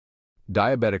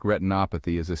Diabetic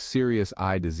retinopathy is a serious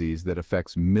eye disease that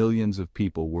affects millions of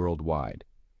people worldwide.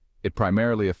 It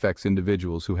primarily affects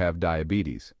individuals who have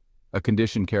diabetes, a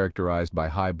condition characterized by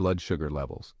high blood sugar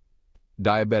levels.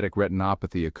 Diabetic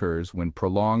retinopathy occurs when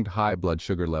prolonged high blood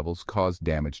sugar levels cause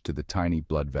damage to the tiny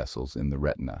blood vessels in the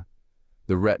retina.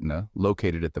 The retina,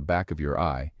 located at the back of your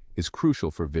eye, is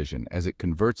crucial for vision as it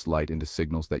converts light into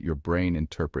signals that your brain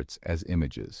interprets as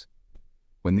images.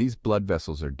 When these blood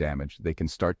vessels are damaged, they can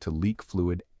start to leak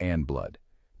fluid and blood.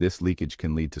 This leakage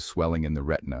can lead to swelling in the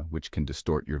retina, which can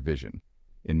distort your vision.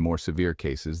 In more severe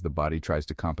cases, the body tries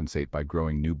to compensate by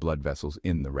growing new blood vessels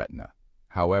in the retina.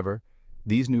 However,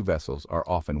 these new vessels are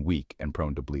often weak and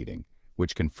prone to bleeding,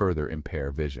 which can further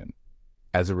impair vision.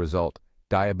 As a result,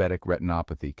 diabetic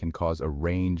retinopathy can cause a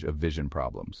range of vision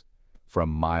problems, from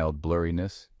mild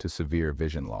blurriness to severe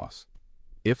vision loss.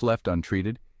 If left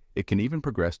untreated, it can even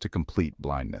progress to complete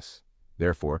blindness.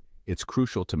 Therefore, it's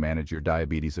crucial to manage your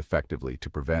diabetes effectively to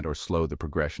prevent or slow the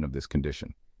progression of this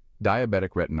condition.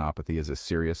 Diabetic retinopathy is a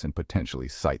serious and potentially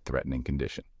sight-threatening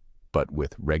condition. But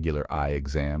with regular eye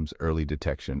exams, early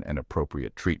detection, and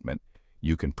appropriate treatment,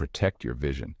 you can protect your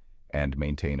vision and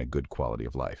maintain a good quality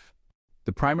of life.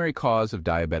 The primary cause of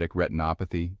diabetic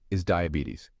retinopathy is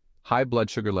diabetes. High blood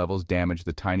sugar levels damage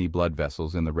the tiny blood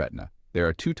vessels in the retina. There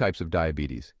are two types of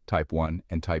diabetes, type 1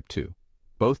 and type 2.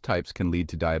 Both types can lead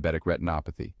to diabetic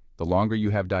retinopathy. The longer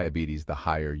you have diabetes, the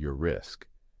higher your risk.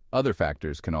 Other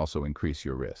factors can also increase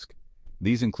your risk.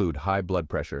 These include high blood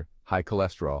pressure, high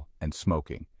cholesterol, and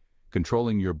smoking.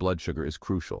 Controlling your blood sugar is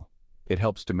crucial. It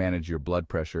helps to manage your blood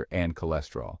pressure and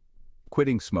cholesterol.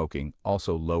 Quitting smoking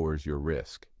also lowers your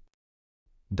risk.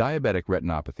 Diabetic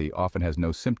retinopathy often has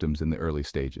no symptoms in the early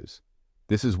stages.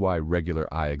 This is why regular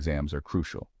eye exams are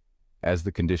crucial. As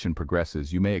the condition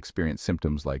progresses, you may experience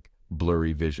symptoms like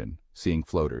blurry vision, seeing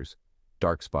floaters,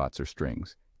 dark spots or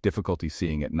strings, difficulty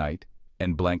seeing at night,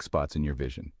 and blank spots in your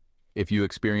vision. If you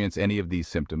experience any of these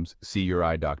symptoms, see your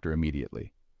eye doctor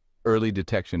immediately. Early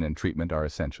detection and treatment are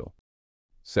essential.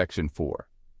 Section 4.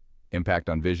 Impact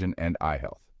on vision and eye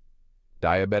health.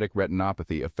 Diabetic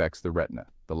retinopathy affects the retina,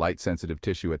 the light-sensitive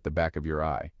tissue at the back of your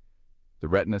eye. The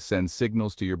retina sends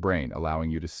signals to your brain, allowing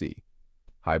you to see.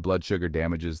 High blood sugar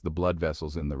damages the blood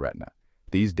vessels in the retina.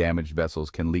 These damaged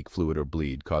vessels can leak fluid or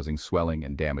bleed, causing swelling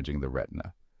and damaging the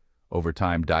retina. Over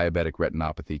time, diabetic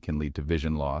retinopathy can lead to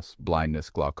vision loss, blindness,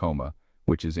 glaucoma,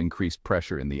 which is increased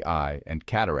pressure in the eye, and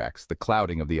cataracts, the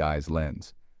clouding of the eye's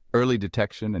lens. Early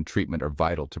detection and treatment are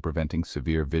vital to preventing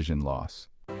severe vision loss.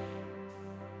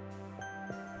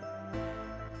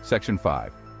 Section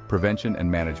 5. Prevention and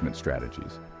management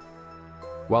strategies.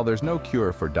 While there's no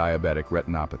cure for diabetic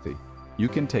retinopathy, you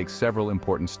can take several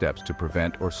important steps to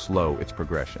prevent or slow its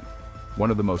progression. One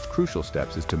of the most crucial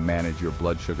steps is to manage your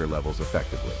blood sugar levels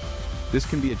effectively. This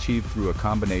can be achieved through a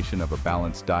combination of a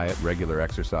balanced diet, regular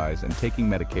exercise, and taking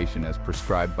medication as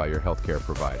prescribed by your healthcare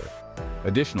provider.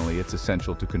 Additionally, it's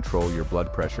essential to control your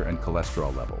blood pressure and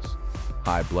cholesterol levels.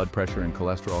 High blood pressure and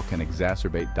cholesterol can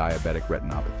exacerbate diabetic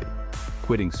retinopathy.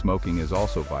 Quitting smoking is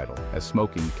also vital, as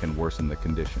smoking can worsen the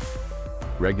condition.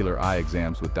 Regular eye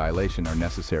exams with dilation are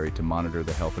necessary to monitor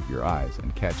the health of your eyes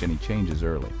and catch any changes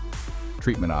early.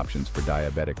 Treatment options for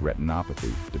diabetic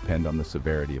retinopathy depend on the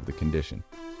severity of the condition.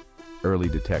 Early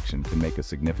detection can make a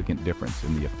significant difference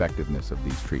in the effectiveness of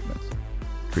these treatments.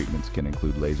 Treatments can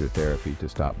include laser therapy to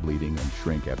stop bleeding and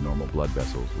shrink abnormal blood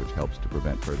vessels, which helps to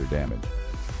prevent further damage.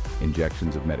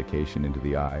 Injections of medication into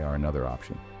the eye are another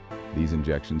option. These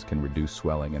injections can reduce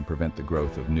swelling and prevent the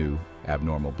growth of new,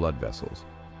 abnormal blood vessels.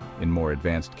 In more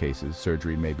advanced cases,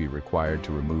 surgery may be required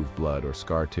to remove blood or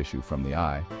scar tissue from the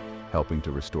eye, helping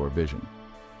to restore vision.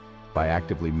 By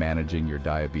actively managing your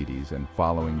diabetes and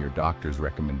following your doctor's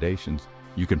recommendations,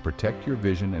 you can protect your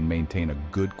vision and maintain a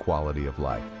good quality of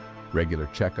life. Regular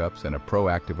checkups and a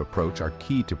proactive approach are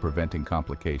key to preventing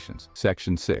complications.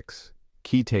 Section 6.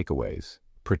 Key takeaways.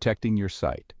 Protecting your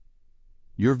sight.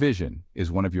 Your vision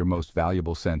is one of your most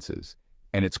valuable senses,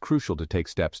 and it's crucial to take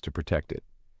steps to protect it.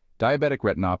 Diabetic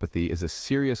retinopathy is a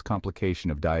serious complication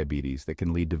of diabetes that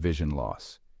can lead to vision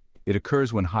loss. It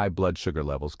occurs when high blood sugar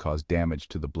levels cause damage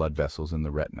to the blood vessels in the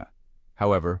retina.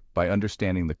 However, by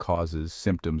understanding the causes,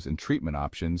 symptoms, and treatment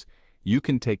options, you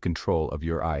can take control of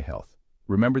your eye health.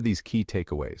 Remember these key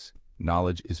takeaways.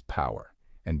 Knowledge is power,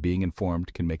 and being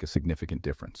informed can make a significant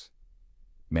difference.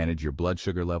 Manage your blood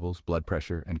sugar levels, blood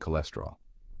pressure, and cholesterol.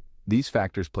 These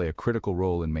factors play a critical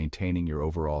role in maintaining your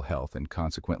overall health and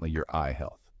consequently your eye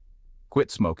health. Quit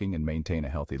smoking and maintain a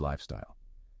healthy lifestyle.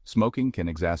 Smoking can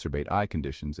exacerbate eye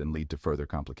conditions and lead to further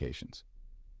complications.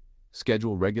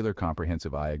 Schedule regular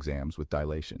comprehensive eye exams with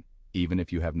dilation, even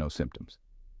if you have no symptoms.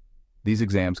 These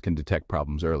exams can detect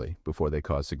problems early before they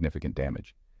cause significant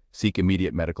damage. Seek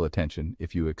immediate medical attention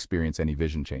if you experience any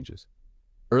vision changes.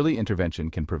 Early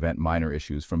intervention can prevent minor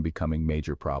issues from becoming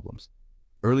major problems.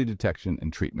 Early detection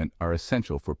and treatment are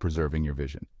essential for preserving your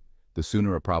vision. The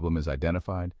sooner a problem is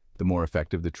identified, the more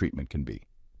effective the treatment can be.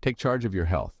 Take charge of your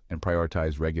health and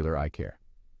prioritize regular eye care.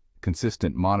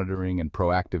 Consistent monitoring and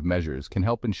proactive measures can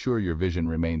help ensure your vision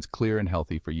remains clear and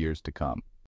healthy for years to come.